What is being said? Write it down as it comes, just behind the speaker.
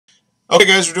Okay,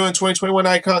 guys, we're doing 2021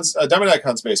 Icons, Diamond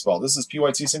Icons Baseball. This is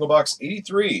PYT Single Box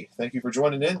 83. Thank you for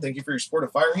joining in. Thank you for your support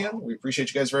of Firehand. We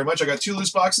appreciate you guys very much. I got two loose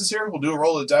boxes here. We'll do a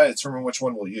roll of the die to determine which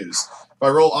one we'll use. If I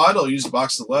roll odd, I'll use the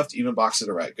box to the left, even box to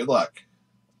the right. Good luck.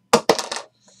 All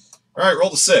right, roll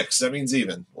the 6. That means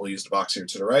even. We'll use the box here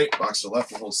to the right. Box to the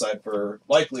left, we'll decide for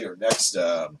likely or next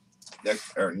Diamond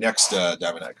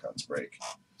Icons break.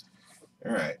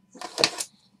 All right.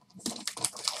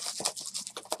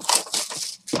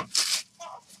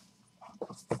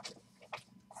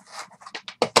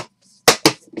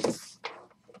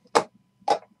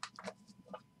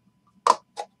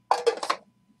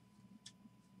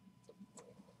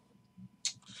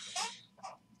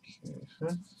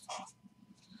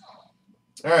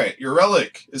 All right, your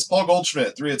relic is Paul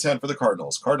Goldschmidt, 3 of 10 for the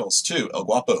Cardinals. Cardinals 2, El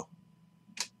Guapo.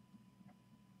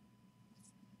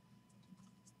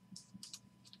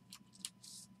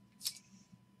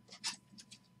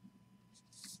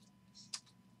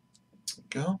 There we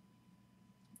go. All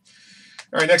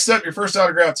right, next up, your first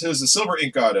autograph is a silver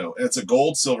ink auto. And it's a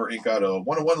gold silver ink auto.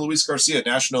 101 Luis Garcia,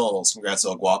 Nationals. Congrats,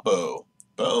 El Guapo.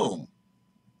 Boom.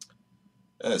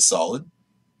 That is solid.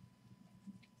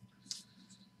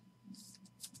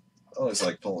 I always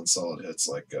like pulling solid hits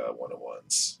like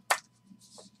 101s.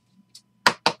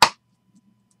 There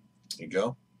you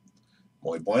go.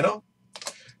 Muy bueno.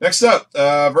 Next up,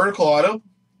 vertical auto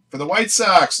for the White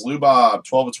Sox. Lou Bob,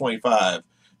 12 of 25.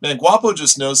 Man, Guapo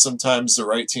just knows sometimes the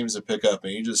right teams to pick up,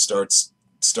 and he just starts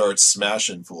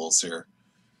smashing fools here.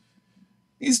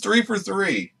 He's 3 for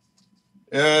 3.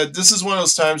 This is one of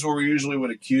those times where we usually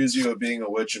would accuse you of being a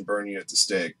witch and burn you at the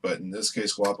stake, but in this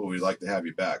case, Guapo, we'd like to have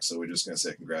you back, so we're just going to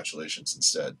say congratulations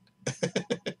instead.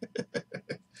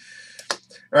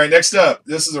 All right, next up,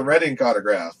 this is a red ink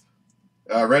autograph.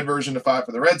 Red version of 5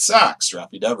 for the Red Sox.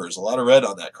 Raffy Devers. A lot of red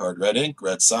on that card. Red ink,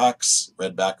 Red Sox,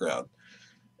 red background.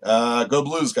 Go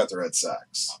Blues got the Red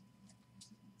Sox.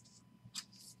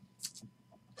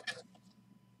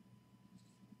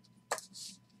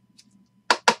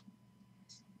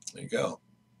 There you go.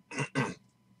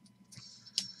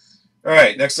 All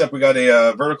right, next up we got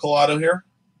a vertical auto here.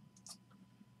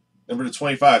 Number to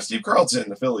 25, Steve Carlton,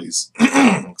 the Phillies.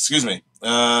 Excuse me.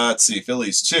 Let's see,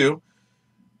 Phillies 2.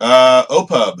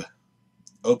 OPUB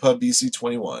BC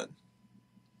 21.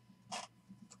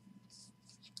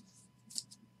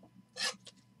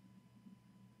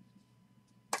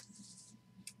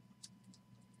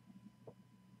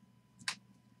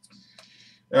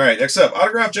 All right, next up,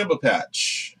 autograph jumbo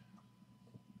patch.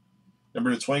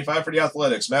 Number 25 for the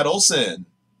Athletics, Matt Olson,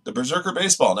 the Berserker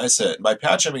Baseball. Nice hit. And by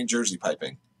patch, I mean jersey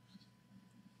piping.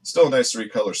 Still a nice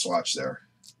 3-color swatch there.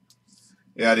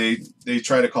 Yeah, they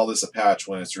try to call this a patch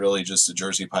when it's really just a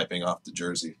jersey piping off the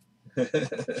jersey.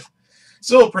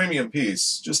 Still a premium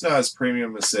piece, just not as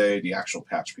premium as, say, the actual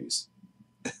patch piece.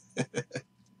 I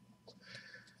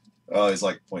always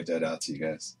like to point that out to you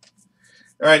guys.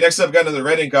 All right, next up, got another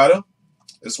red ink auto.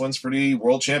 This one's for the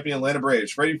world champion Atlanta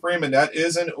Braves. Freddie Freeman, that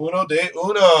is an uno de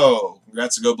uno.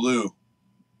 Congrats to Go Blue.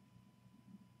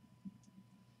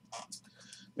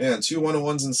 Man, 2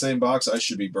 101s in the same box. I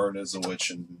should be burned as a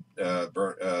witch and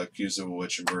accused of a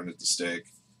witch and burned at the stake.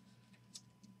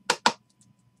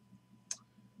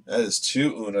 That is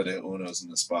 2 uno de unos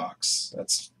in this box.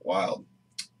 That's wild.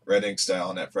 Red ink style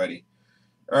on that Freddie.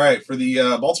 All right, for the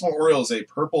Baltimore Orioles, a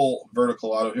purple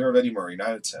vertical auto here of Eddie Murray,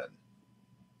 9 of 10.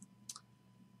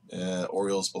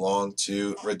 Orioles belong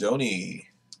to Radoni.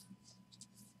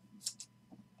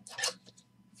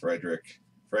 Frederick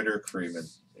Freeman.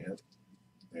 Yep.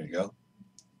 There you go.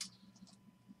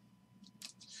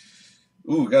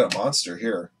 Ooh, we got a monster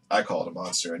here. I call it a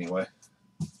monster anyway.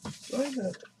 I'm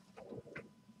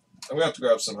gonna have to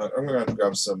grab some. I'm gonna have to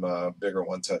grab some bigger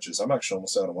one-touches. I'm actually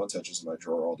almost out of one-touches in my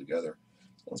drawer altogether.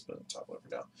 Let's put it on top one for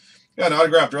now. Got an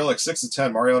autographed relic, 6 of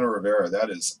 10. Mariano Rivera. That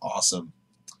is awesome.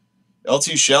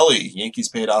 LT Shelley, Yankees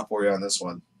paid off for you on this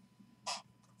one.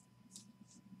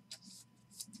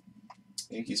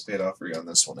 Yankees paid off for you on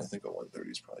this one. I think a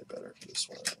 130 is probably better for this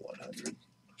one than 100.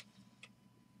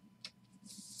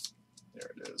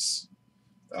 There it is.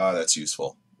 Ah, that's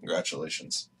useful.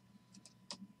 Congratulations.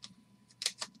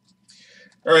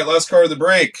 All right, last card of the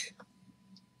break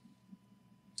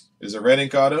is a red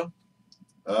ink auto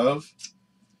of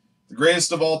the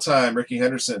greatest of all time, Ricky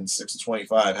Henderson, 6 of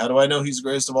 25. How do I know he's the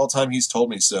greatest of all time? He's told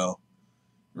me so.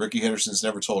 Ricky Henderson's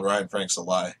never told Ryan Franks a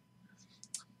lie.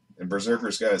 And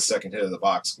Berserker's got his second hit of the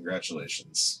box.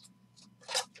 Congratulations.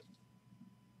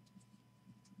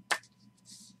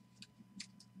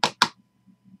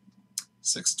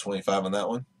 $6 of 25 on that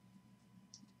one.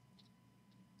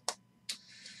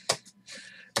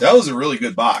 That was a really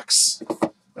good box.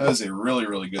 That is a really,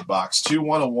 really good box. 2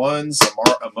 101s,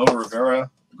 Mo Rivera,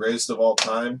 greatest of all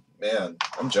time. Man,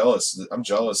 I'm jealous. I'm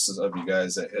jealous of you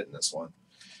guys that hit in this one.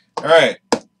 All right.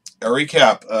 A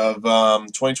recap of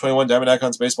 2021 Diamond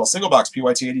Icons Baseball Single Box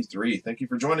PYT 83. Thank you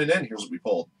for joining in. Here's what we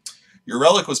pulled. Your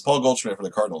relic was Paul Goldschmidt for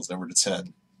the Cardinals, number to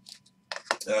 10.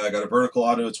 I got a vertical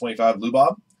auto of 25 Lou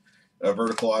Bob, a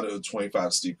vertical auto of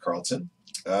 25 Steve Carlton,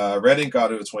 red ink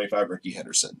auto of 25 Ricky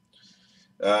Henderson.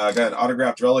 I got an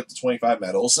autographed relic to 25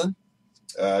 Matt Olson.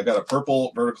 I got a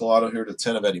purple vertical auto here to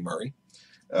 10 of Eddie Murray.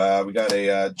 We got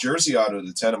a jersey auto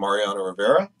to 10 of Mariano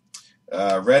Rivera.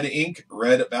 Red ink,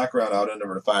 red background auto,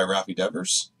 number 5, Rafi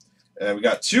Devers. And we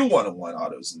got 2 101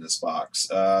 autos in this box.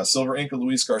 Silver ink of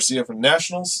Luis Garcia from the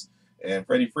Nationals. And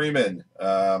Freddie Freeman,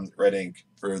 red ink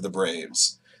for the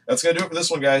Braves. That's going to do it for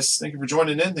this one, guys. Thank you for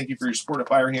joining in. Thank you for your support of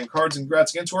Firehand Cards. And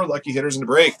congrats again to our lucky hitters in the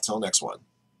break. Till next one.